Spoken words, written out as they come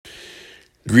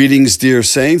Greetings, dear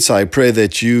saints. I pray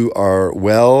that you are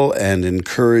well and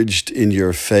encouraged in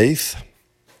your faith.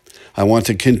 I want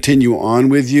to continue on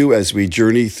with you as we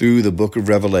journey through the book of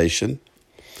Revelation.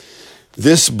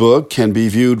 This book can be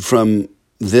viewed from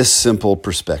this simple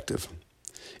perspective.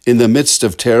 In the midst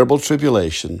of terrible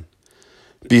tribulation,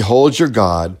 behold your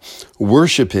God,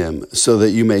 worship him so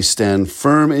that you may stand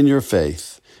firm in your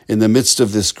faith. In the midst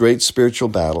of this great spiritual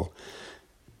battle,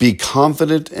 be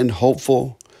confident and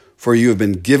hopeful, for you have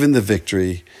been given the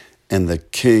victory, and the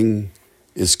King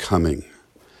is coming.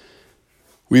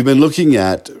 We've been looking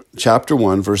at chapter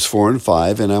 1, verse 4 and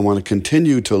 5, and I want to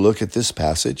continue to look at this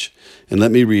passage, and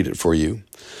let me read it for you.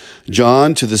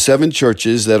 John, to the 7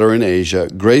 churches that are in Asia,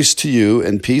 grace to you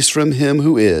and peace from him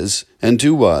who is, and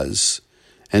who was,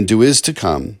 and who is to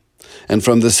come, and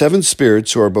from the 7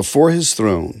 spirits who are before his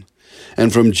throne,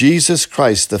 and from Jesus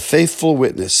Christ, the faithful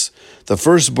witness, the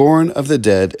firstborn of the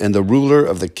dead, and the ruler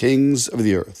of the kings of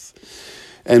the earth.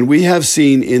 And we have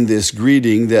seen in this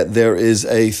greeting that there is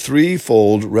a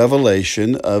threefold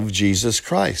revelation of Jesus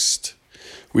Christ.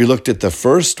 We looked at the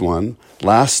first one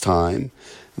last time,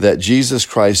 that Jesus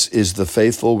Christ is the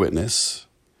faithful witness.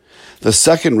 The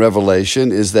second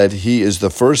revelation is that he is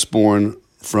the firstborn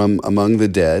from among the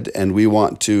dead, and we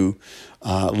want to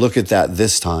look at that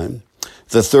this time.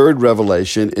 The third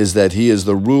revelation is that he is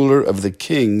the ruler of the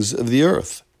kings of the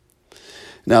earth.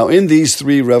 Now, in these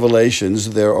 3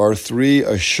 revelations, there are 3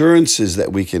 assurances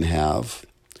that we can have.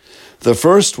 The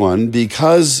first one,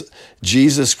 because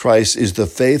Jesus Christ is the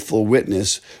faithful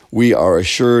witness, we are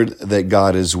assured that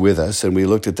God is with us, and we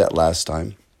looked at that last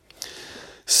time.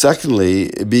 Secondly,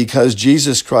 because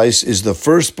Jesus Christ is the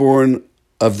firstborn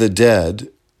of the dead,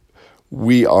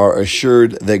 we are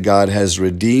assured that God has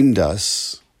redeemed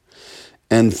us.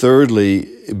 And thirdly,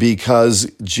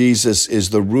 because Jesus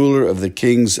is the ruler of the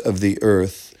kings of the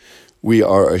earth, we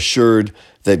are assured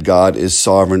that God is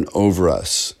sovereign over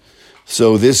us.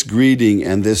 So this greeting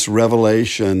and this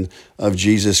revelation of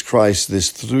Jesus Christ,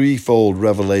 this threefold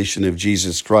revelation of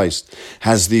Jesus Christ,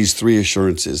 has these 3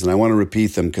 assurances. And I want to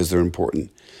repeat them because they're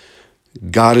important.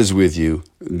 God is with you,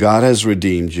 God has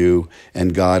redeemed you,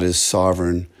 and God is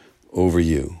sovereign over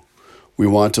you. We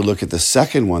want to look at the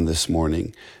second one this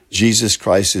morning. Jesus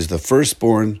Christ is the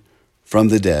firstborn from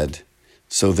the dead,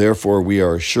 so therefore we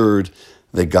are assured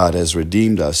that God has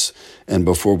redeemed us. And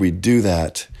before we do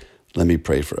that, let me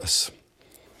pray for us.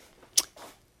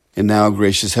 And now,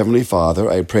 gracious Heavenly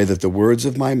Father, I pray that the words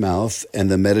of my mouth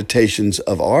and the meditations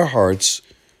of our hearts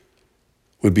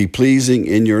would be pleasing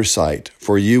in your sight,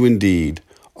 for you indeed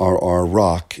are our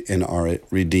rock and our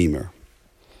Redeemer.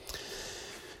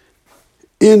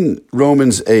 In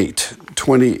Romans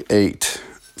 8:28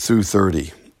 through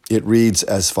 30, it reads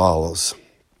as follows.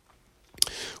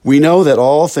 We know that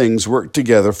all things work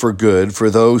together for good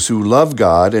for those who love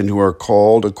God and who are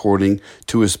called according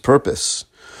to his purpose.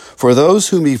 For those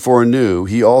whom he foreknew,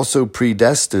 he also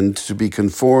predestined to be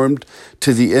conformed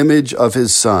to the image of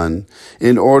his Son,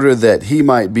 in order that he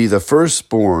might be the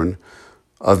firstborn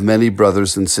of many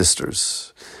brothers and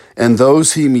sisters. And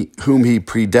those whom he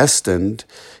predestined,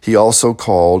 he also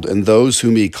called, and those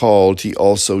whom he called, he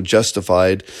also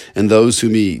justified, and those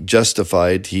whom he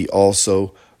justified, he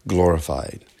also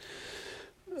glorified.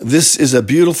 This is a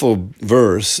beautiful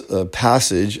verse, a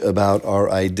passage about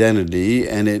our identity,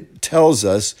 and it tells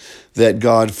us that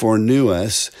God foreknew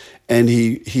us, and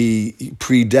he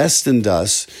predestined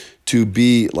us to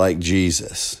be like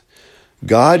Jesus.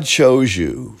 God chose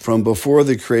you from before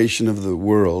the creation of the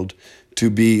world to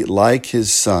be like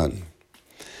his Son.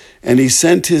 And he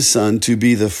sent his Son to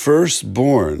be the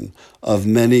firstborn of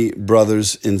many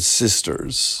brothers and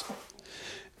sisters.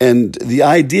 And the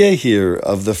idea here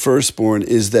of the firstborn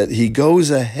is that he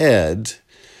goes ahead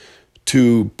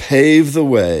to pave the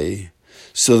way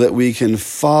so that we can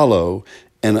follow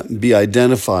and be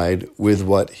identified with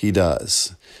what he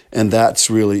does. And that's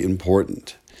really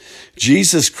important.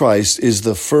 Jesus Christ is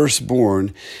the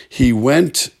firstborn. He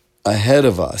went ahead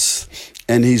of us,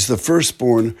 and he's the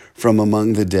firstborn from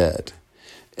among the dead.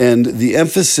 And the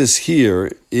emphasis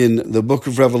here in the book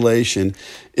of Revelation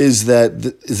is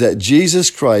that Jesus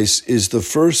Christ is the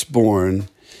firstborn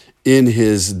in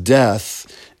his death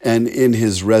and in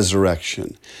his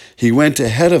resurrection. He went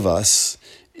ahead of us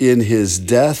in his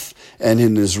death and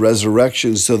in his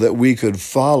resurrection so that we could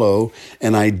follow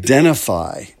and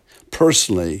identify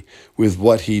personally with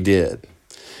what he did.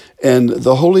 And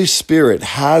the Holy Spirit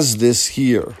has this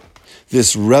here,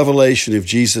 this revelation of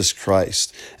Jesus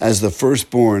Christ as the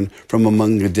firstborn from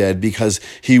among the dead, because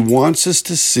he wants us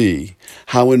to see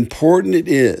how important it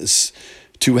is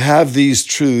to have these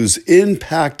truths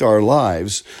impact our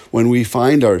lives when we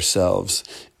find ourselves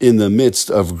in the midst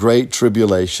of great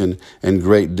tribulation and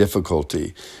great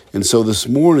difficulty. And so this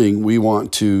morning we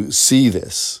want to see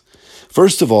this.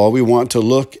 First of all, we want to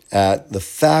look at the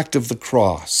fact of the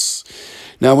cross.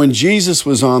 Now, when Jesus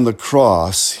was on the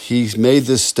cross, he made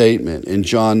this statement in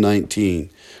John 19,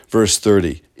 verse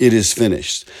 30. It is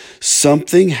finished.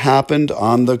 Something happened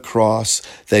on the cross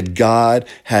that God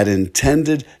had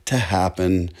intended to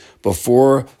happen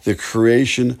before the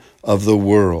creation of the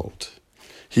world.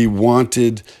 He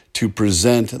wanted to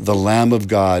present the Lamb of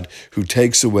God who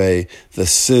takes away the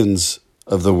sins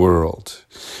of the world.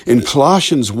 In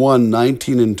Colossians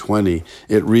 1:19 and 20,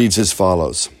 it reads as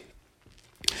follows.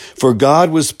 For God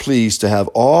was pleased to have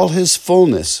all his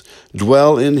fullness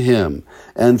dwell in him,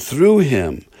 and through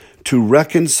him to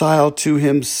reconcile to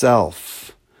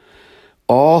himself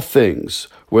all things,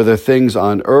 whether things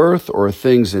on earth or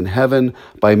things in heaven,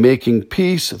 by making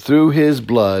peace through his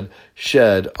blood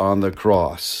shed on the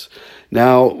cross.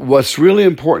 Now, what's really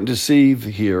important to see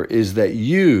here is that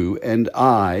you and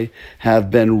I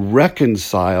have been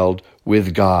reconciled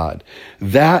with God.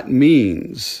 That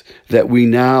means that we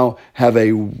now have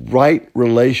a right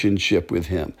relationship with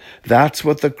him. That's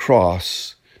what the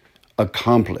cross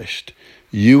accomplished.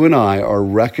 You and I are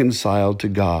reconciled to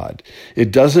God.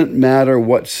 It doesn't matter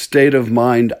what state of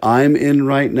mind I'm in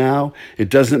right now. It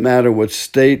doesn't matter what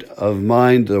state of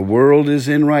mind the world is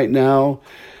in right now.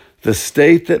 The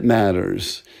state that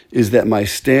matters is that my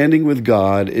standing with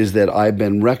God is that I've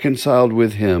been reconciled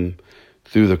with him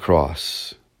through the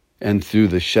cross and through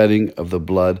the shedding of the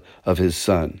blood of his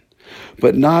Son.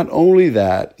 But not only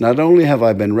that, not only have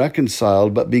I been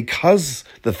reconciled, but because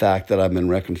the fact that I've been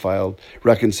reconciled,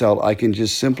 I can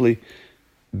just simply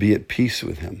be at peace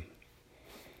with him.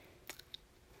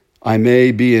 I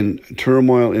may be in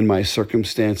turmoil in my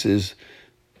circumstances.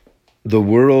 The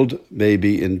world may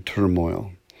be in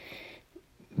turmoil.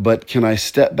 But can I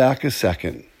step back a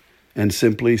second and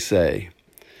simply say,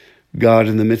 God,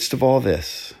 in the midst of all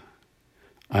this,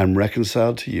 I'm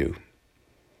reconciled to you.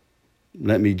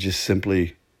 Let me just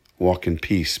simply walk in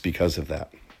peace because of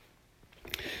that.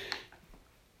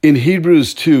 In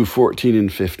Hebrews 2:14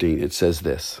 and 15, it says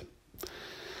this.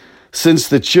 Since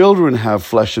the children have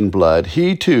flesh and blood,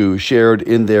 he too shared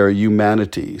in their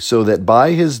humanity, so that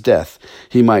by his death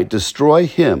he might destroy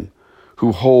him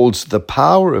who holds the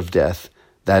power of death,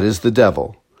 that is the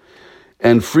devil,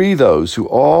 and free those who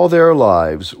all their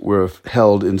lives were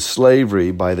held in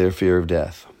slavery by their fear of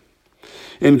death.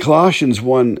 In Colossians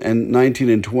 1:19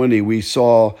 and 20, we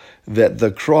saw that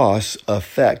the cross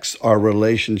affects our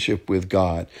relationship with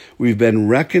God. We've been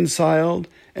reconciled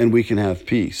and we can have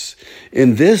peace.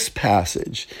 In this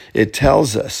passage, it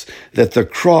tells us that the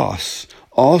cross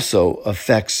also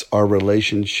affects our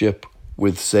relationship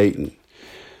with Satan.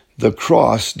 The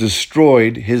cross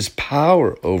destroyed his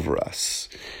power over us.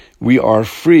 We are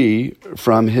free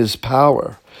from his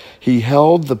power. He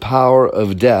held the power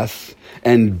of death,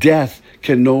 and death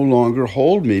can no longer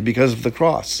hold me because of the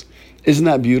cross. Isn't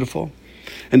that beautiful?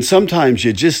 And sometimes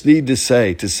you just need to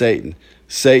say to Satan,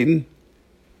 Satan,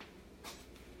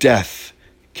 death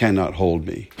cannot hold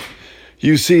me.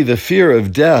 You see, the fear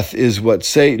of death is what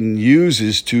Satan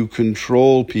uses to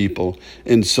control people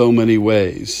in so many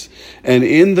ways. And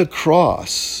in the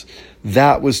cross,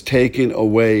 that was taken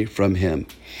away from him.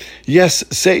 Yes,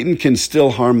 Satan can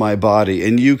still harm my body,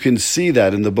 and you can see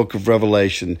that in the book of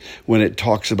Revelation when it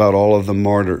talks about all of the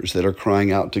martyrs that are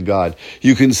crying out to God.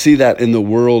 You can see that in the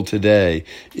world today,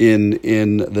 in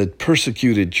the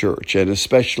persecuted church, and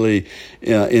especially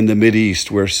in the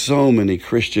Mideast, where so many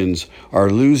Christians are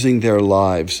losing their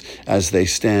lives as they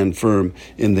stand firm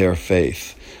in their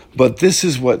faith. But this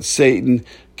is what Satan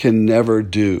can never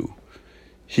do.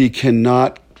 He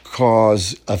cannot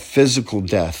cause a physical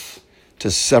death to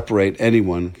separate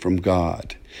anyone from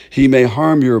God. He may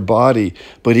harm your body,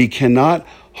 but he cannot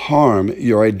harm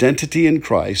your identity in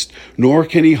Christ, nor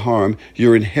can he harm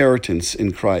your inheritance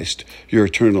in Christ, your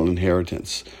eternal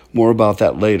inheritance. More about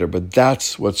that later, but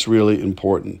that's what's really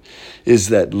important, is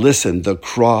that, listen, the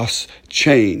cross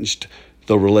changed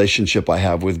the relationship I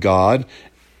have with God,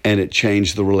 and it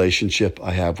changed the relationship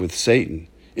I have with Satan.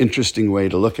 Interesting way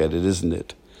to look at it, isn't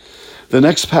it? The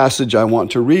next passage I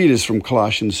want to read is from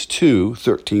Colossians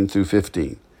 2:13 through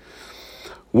 15.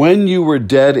 When you were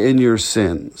dead in your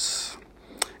sins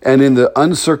and in the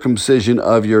uncircumcision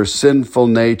of your sinful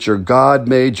nature, God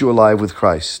made you alive with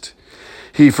Christ.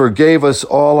 He forgave us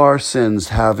all our sins,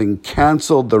 having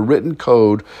canceled the written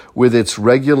code with its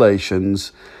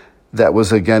regulations that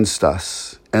was against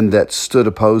us and that stood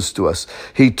opposed to us.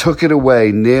 He took it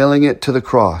away, nailing it to the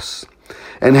cross.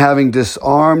 And having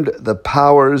disarmed the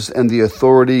powers and the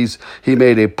authorities, he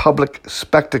made a public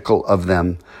spectacle of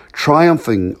them,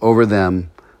 triumphing over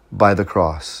them by the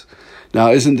cross.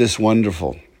 Now, isn't this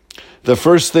wonderful? The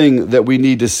first thing that we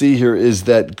need to see here is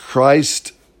that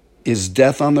Christ, his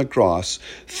death on the cross,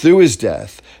 through his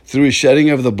death, through his shedding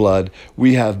of the blood,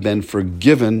 we have been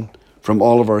forgiven from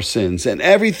all of our sins and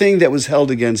everything that was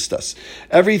held against us,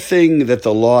 everything that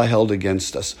the law held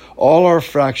against us, all our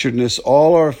fracturedness,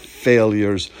 all our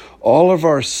failures, all of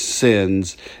our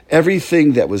sins,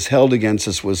 everything that was held against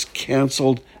us was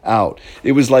canceled out.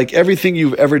 It was like everything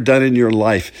you've ever done in your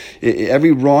life,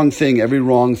 every wrong thing, every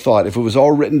wrong thought, if it was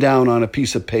all written down on a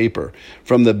piece of paper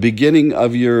from the beginning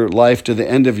of your life to the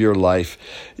end of your life,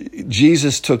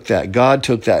 Jesus took that, God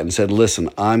took that and said, listen,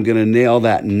 I'm going to nail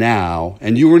that now.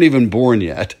 And you weren't even born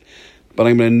yet, but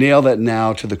I'm going to nail that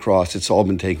now to the cross. It's all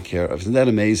been taken care of. Isn't that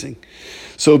amazing?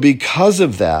 So because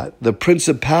of that, the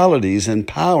principalities and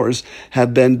powers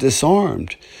have been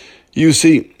disarmed. You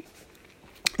see,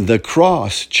 the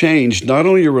cross changed not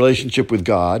only your relationship with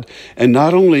God and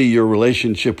not only your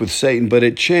relationship with Satan, but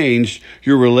it changed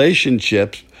your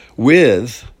relationship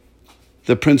with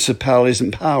the principalities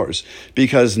and powers,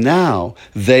 because now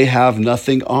they have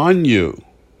nothing on you.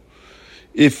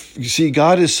 If you see,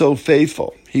 God is so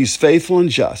faithful. He's faithful and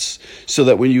just, so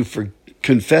that when you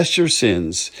confess your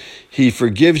sins, he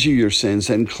forgives you your sins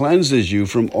and cleanses you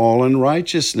from all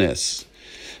unrighteousness.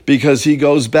 Because he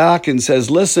goes back and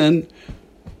says, listen,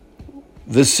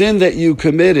 the sin that you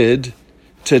committed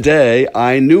today,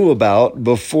 I knew about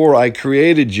before I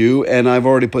created you, and I've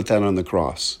already put that on the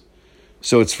cross.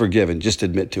 So it's forgiven. Just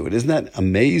admit to it. Isn't that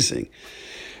amazing?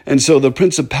 And so the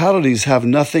principalities have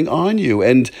nothing on you.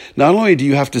 And not only do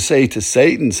you have to say to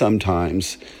Satan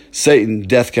sometimes, Satan,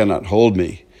 death cannot hold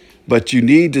me, but you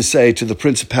need to say to the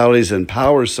principalities and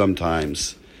powers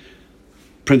sometimes,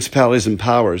 principalities and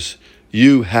powers,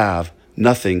 you have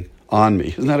nothing on me.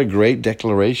 Isn't that a great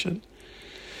declaration?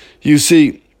 You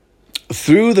see,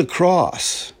 through the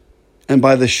cross and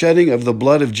by the shedding of the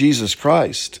blood of Jesus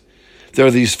Christ, there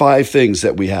are these 5 things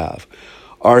that we have.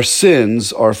 Our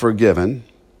sins are forgiven.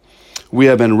 We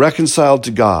have been reconciled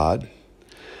to God.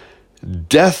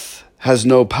 Death has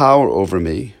no power over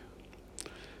me.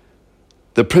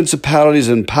 The principalities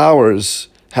and powers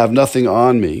have nothing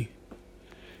on me,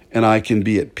 and I can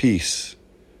be at peace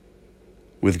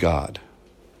with God.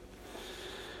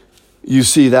 You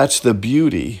see, that's the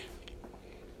beauty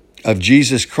of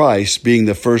Jesus Christ being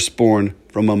the firstborn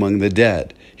from among the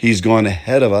dead. He's gone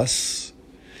ahead of us,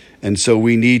 and so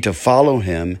we need to follow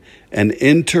him and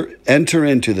enter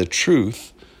into the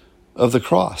truth of the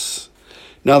cross.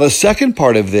 Now, the second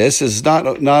part of this is not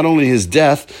only his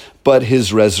death, but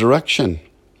his resurrection.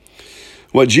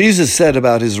 What Jesus said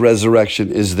about his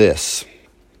resurrection is this: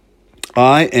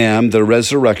 I am the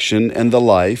resurrection and the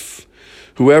life.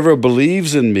 Whoever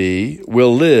believes in me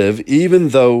will live even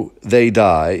though they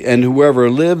die, and whoever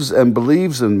lives and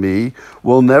believes in me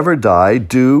will never die.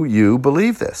 Do you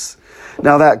believe this?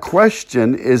 Now, that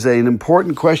question is an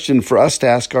important question for us to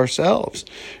ask ourselves.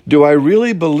 Do I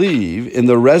really believe in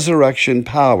the resurrection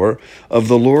power of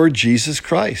the Lord Jesus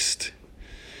Christ?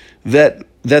 That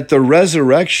the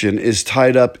resurrection is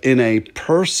tied up in a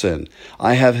person.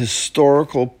 I have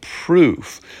historical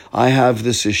proof. I have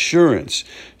this assurance.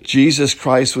 Jesus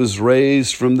Christ was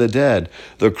raised from the dead.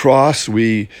 The cross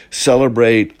we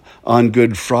celebrate on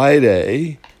Good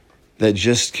Friday, that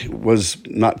just was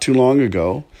not too long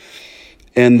ago,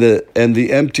 and the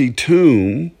empty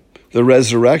tomb, the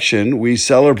resurrection, we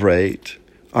celebrate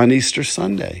on Easter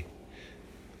Sunday,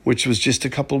 which was just a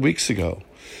couple of weeks ago.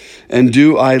 And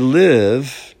do I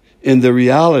live in the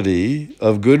reality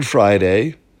of Good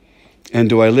Friday, and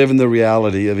do I live in the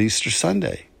reality of Easter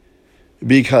Sunday?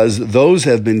 Because those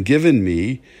have been given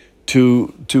me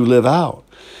to live out.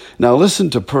 Now listen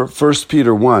to 1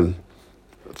 Peter 1,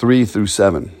 3 through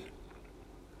 7.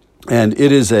 And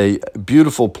it is a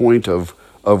beautiful point of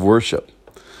worship.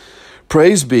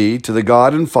 Praise be to the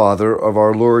God and Father of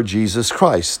our Lord Jesus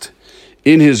Christ.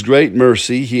 In his great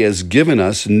mercy, he has given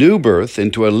us new birth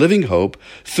into a living hope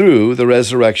through the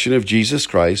resurrection of Jesus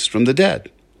Christ from the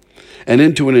dead, and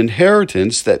into an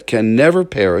inheritance that can never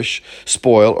perish,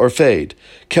 spoil, or fade,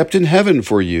 kept in heaven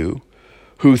for you,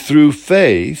 who through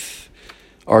faith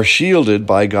are shielded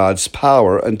by God's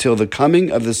power until the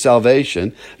coming of the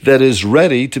salvation that is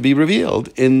ready to be revealed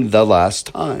in the last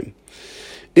time.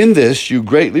 In this you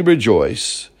greatly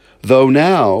rejoice, though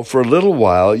now for a little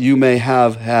while you may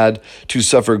have had to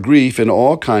suffer grief in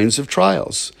all kinds of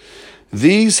trials.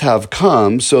 These have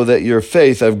come so that your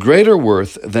faith, of greater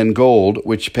worth than gold,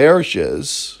 which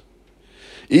perishes,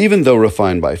 even though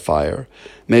refined by fire,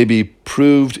 may be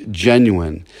proved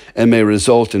genuine and may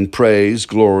result in praise,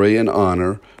 glory, and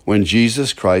honor when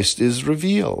Jesus Christ is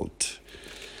revealed.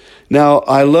 Now,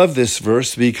 I love this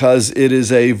verse because it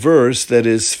is a verse that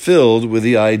is filled with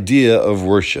the idea of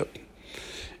worship.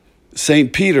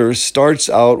 St. Peter starts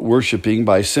out worshiping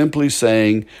by simply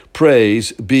saying,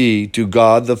 "Praise be to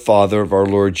God the Father of our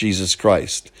Lord Jesus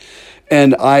Christ."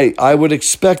 And I would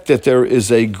expect that there is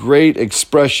a great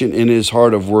expression in his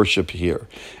heart of worship here.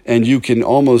 And you can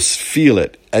almost feel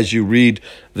it as you read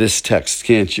this text,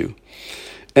 can't you?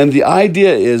 And the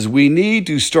idea is we need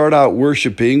to start out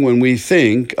worshiping when we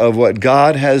think of what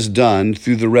God has done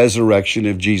through the resurrection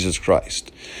of Jesus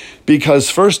Christ. Because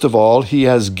first of all, he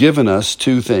has given us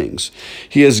two things.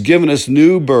 He has given us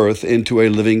new birth into a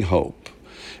living hope.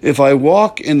 If I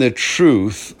walk in the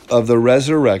truth of the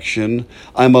resurrection,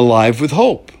 I'm alive with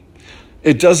hope.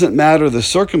 It doesn't matter the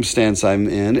circumstance I'm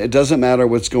in. It doesn't matter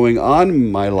what's going on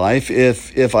in my life.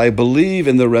 If I believe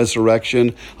in the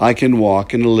resurrection, I can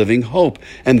walk in a living hope.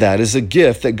 And that is a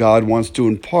gift that God wants to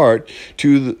impart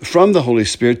from the Holy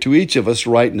Spirit to each of us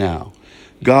right now.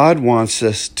 God wants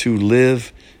us to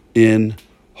live in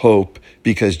hope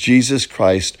because Jesus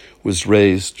Christ was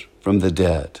raised from the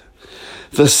dead.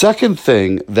 The second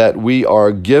thing that we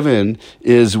are given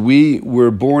is we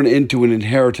were born into an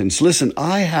inheritance. Listen,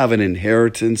 I have an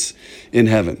inheritance in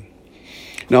heaven.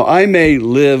 Now, I may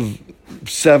live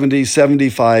 70,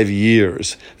 75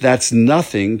 years. That's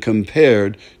nothing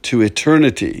compared to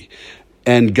eternity.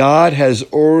 And God has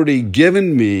already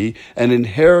given me an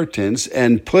inheritance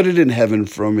and put it in heaven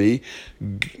for me.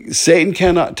 Satan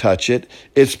cannot touch it.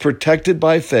 It's protected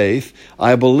by faith.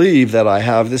 I believe that I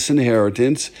have this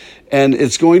inheritance, and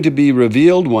it's going to be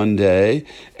revealed one day.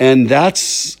 And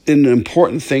that's an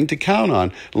important thing to count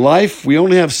on. Life, we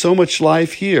only have so much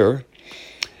life here.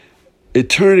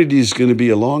 Eternity is going to be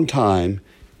a long time,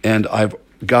 and I've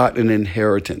got an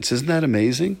inheritance. Isn't that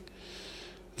amazing?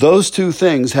 Those two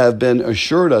things have been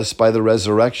assured us by the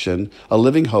resurrection, a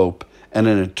living hope and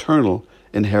an eternal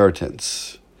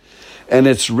inheritance. And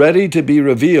it's ready to be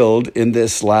revealed in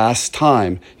this last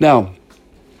time. Now,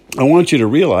 I want you to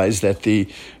realize that the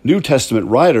New Testament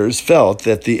writers felt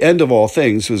that the end of all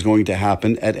things was going to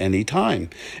happen at any time.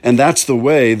 And that's the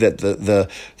way that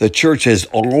the church has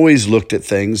always looked at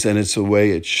things, and it's the way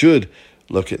it should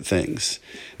look at things.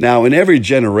 Now, in every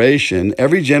generation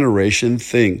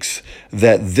thinks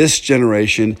that this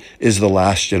generation is the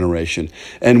last generation.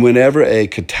 And whenever a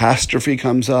catastrophe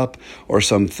comes up or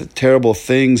some terrible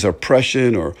things,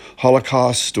 oppression or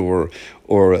Holocaust or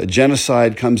a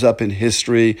genocide comes up in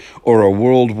history or a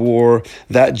world war,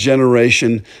 that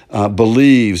generation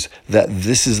believes that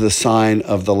this is the sign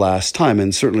of the last time.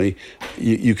 And certainly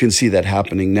you can see that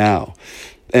happening now.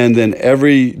 And then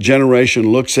every generation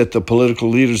looks at the political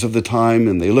leaders of the time,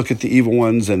 and they look at the evil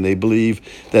ones, and they believe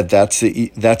that that's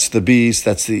the beast,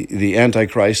 that's the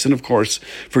Antichrist. And of course,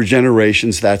 for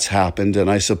generations that's happened, and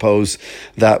I suppose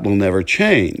that will never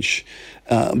change.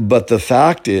 But the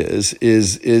fact is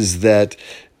that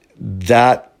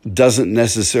doesn't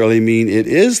necessarily mean it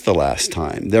is the last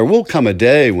time. There will come a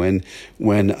day when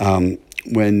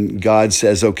God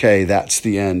says, "Okay, that's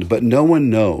the end," but no one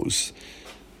knows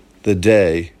the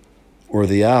day or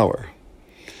the hour.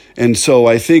 And so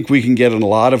I think we can get in a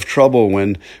lot of trouble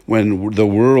when the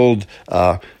world,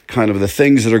 kind of the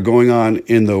things that are going on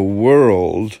in the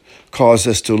world cause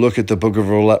us to look at the book of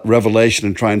Revelation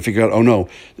and try and figure out,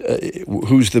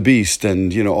 who's the beast?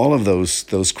 And, all of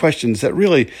those questions that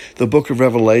really the book of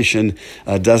Revelation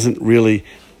doesn't really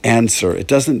answer. It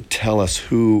doesn't tell us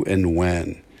who and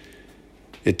when.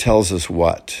 It tells us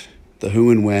what. The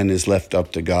who and when is left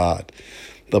up to God.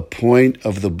 The point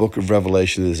of the book of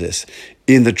Revelation is this: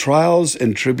 in the trials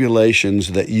and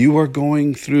tribulations that you are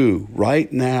going through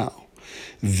right now,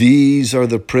 these are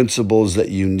the principles that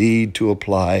you need to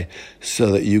apply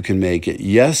so that you can make it.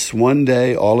 Yes, one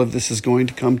day all of this is going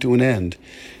to come to an end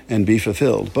and be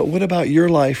fulfilled. But what about your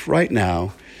life right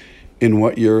now in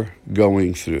what you're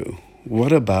going through?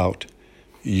 What about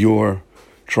your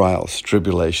trials,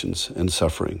 tribulations, and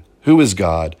suffering? Who is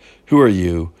God? Who are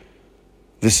you?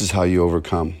 This is how you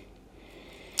overcome.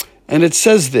 And it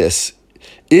says this: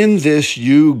 in this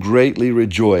you greatly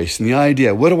rejoice. And the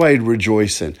idea, what do I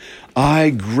rejoice in? I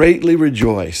greatly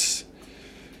rejoice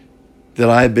that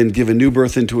I have been given new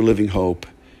birth into a living hope.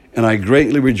 And I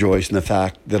greatly rejoice in the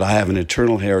fact that I have an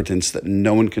eternal inheritance that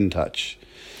no one can touch.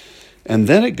 And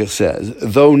then it says,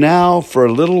 though now for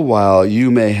a little while you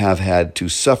may have had to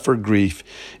suffer grief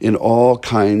in all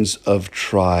kinds of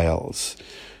trials.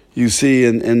 You see,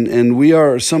 and we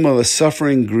are, some of us,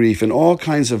 suffering grief in all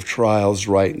kinds of trials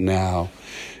right now.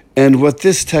 And what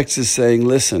this text is saying,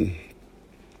 listen,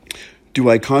 Do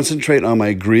I concentrate on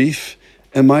my grief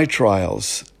and my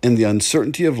trials and the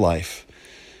uncertainty of life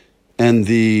and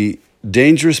the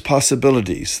dangerous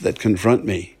possibilities that confront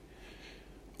me?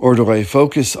 Or do I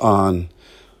focus on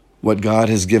what God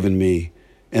has given me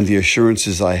and the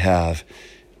assurances I have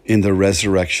in the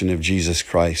resurrection of Jesus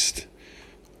Christ?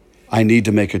 I need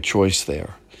to make a choice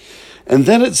there. And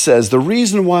then it says, the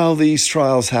reason why these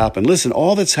trials happen, listen,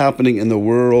 all that's happening in the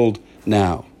world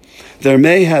now, there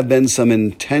may have been some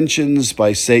intentions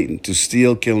by Satan to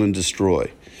steal, kill, and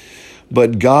destroy.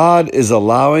 But God is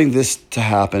allowing this to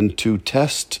happen to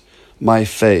test my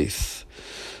faith,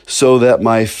 so that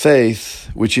my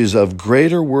faith, which is of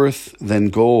greater worth than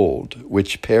gold,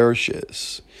 which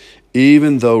perishes,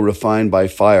 even though refined by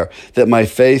fire, that my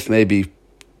faith may be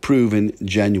proven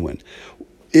genuine.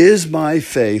 Is my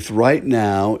faith right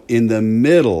now in the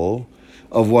middle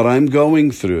of what I'm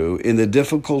going through, in the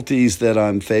difficulties that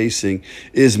I'm facing,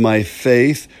 is my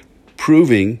faith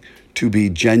proving to be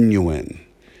genuine?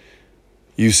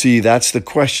 You see, that's the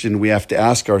question we have to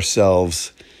ask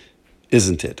ourselves,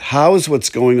 isn't it? How is what's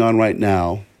going on right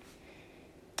now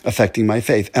affecting my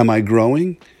faith? Am I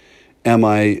growing? Am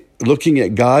I looking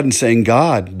at God and saying,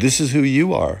 God, this is who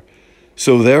you are.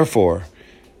 So therefore,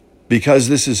 because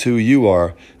this is who you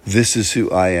are, this is who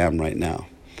I am right now.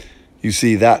 You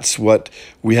see, that's what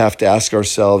we have to ask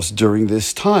ourselves during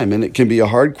this time. And it can be a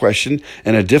hard question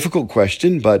and a difficult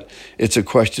question, but it's a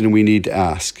question we need to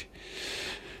ask.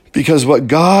 Because what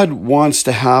God wants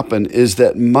to happen is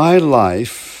that my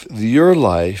life, your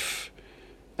life,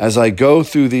 as I go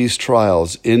through these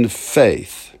trials in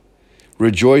faith,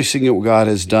 rejoicing at what God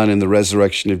has done in the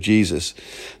resurrection of Jesus,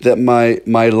 that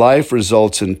my life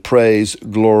results in praise,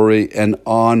 glory, and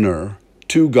honor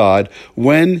to God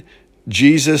when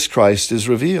Jesus Christ is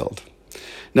revealed.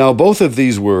 Now, both of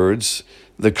these words,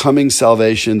 the coming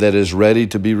salvation that is ready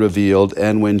to be revealed,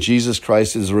 and when Jesus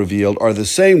Christ is revealed, are the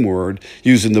same word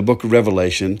used in the book of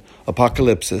Revelation,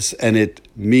 apocalypsis, and it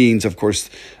means, of course,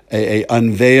 a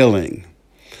unveiling.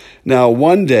 Now,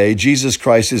 one day, Jesus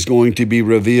Christ is going to be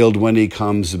revealed when he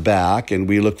comes back, and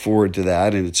we look forward to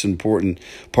that, and it's an important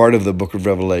part of the book of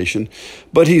Revelation.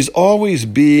 But he's always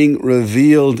being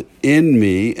revealed in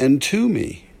me and to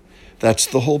me. That's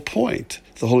the whole point.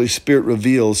 The Holy Spirit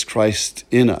reveals Christ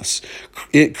in us.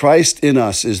 Christ in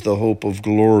us is the hope of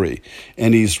glory,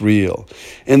 and he's real.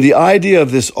 And the idea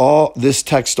of this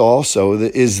text also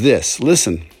is this.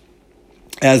 Listen.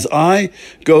 As I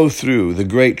go through the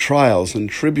great trials and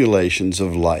tribulations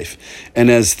of life, and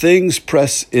as things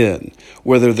press in,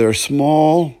 whether they're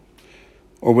small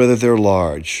or whether they're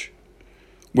large,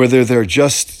 whether they're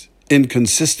just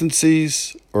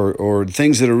inconsistencies or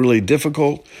things that are really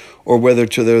difficult, or whether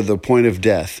they're the point of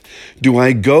death, do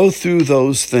I go through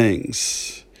those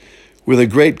things with a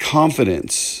great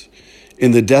confidence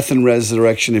in the death and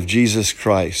resurrection of Jesus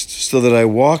Christ, so that I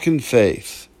walk in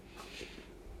faith,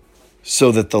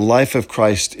 so that the life of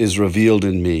Christ is revealed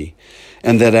in me,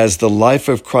 and that as the life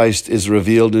of Christ is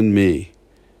revealed in me,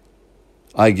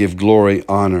 I give glory,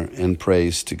 honor, and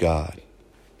praise to God.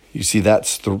 You see,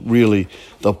 that's really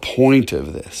the point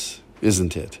of this,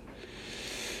 isn't it?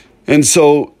 And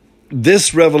so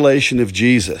this revelation of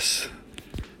Jesus,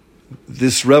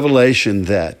 this revelation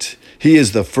that he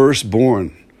is the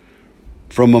firstborn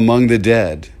from among the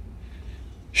dead,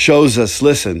 shows us,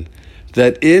 listen,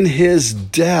 that in his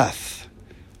death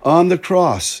on the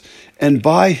cross and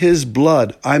by his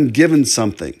blood, I'm given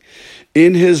something.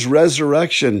 In his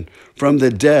resurrection from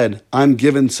the dead, I'm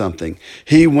given something.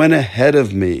 He went ahead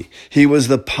of me. He was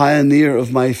the pioneer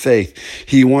of my faith.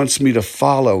 He wants me to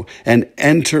follow and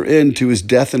enter into his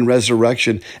death and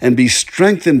resurrection and be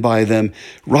strengthened by them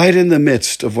right in the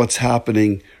midst of what's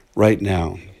happening right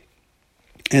now.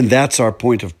 And that's our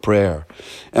point of prayer.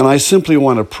 And I simply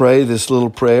want to pray this little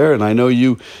prayer. And I know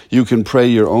you can pray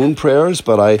your own prayers,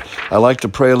 but I like to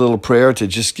pray a little prayer to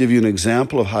just give you an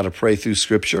example of how to pray through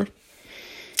Scripture.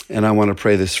 And I want to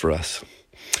pray this for us.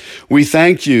 We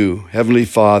thank you, Heavenly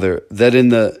Father, that in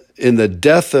the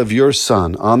death of your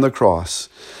Son on the cross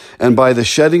and by the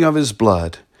shedding of his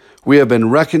blood, we have been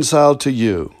reconciled to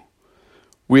you.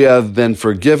 We have been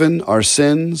forgiven our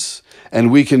sins,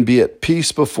 and we can be at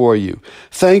peace before you.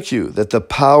 Thank you that the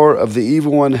power of the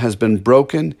evil one has been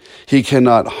broken. He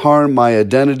cannot harm my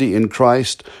identity in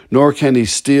Christ, nor can he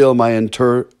steal my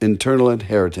eternal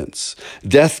inheritance.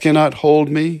 Death cannot hold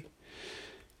me,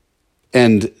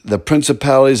 and the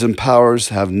principalities and powers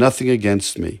have nothing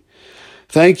against me.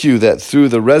 Thank you that through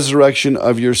the resurrection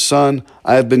of your Son,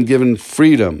 I have been given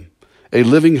freedom, a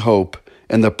living hope,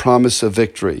 and the promise of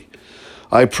victory.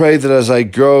 I pray that as I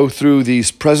go through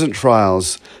these present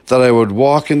trials, that I would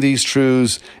walk in these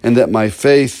truths and that my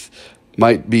faith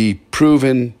might be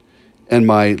proven, and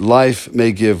my life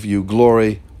may give you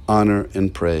glory, honor,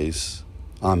 and praise.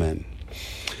 Amen.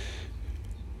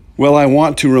 Well, I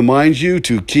want to remind you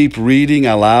to keep reading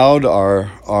aloud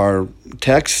our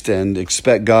text and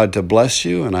expect God to bless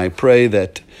you. And I pray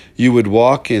that you would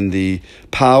walk in the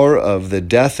power of the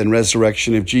death and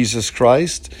resurrection of Jesus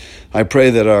Christ. I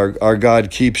pray that our God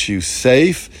keeps you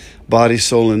safe, body,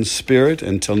 soul, and spirit.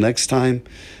 Until next time,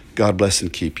 God bless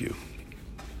and keep you.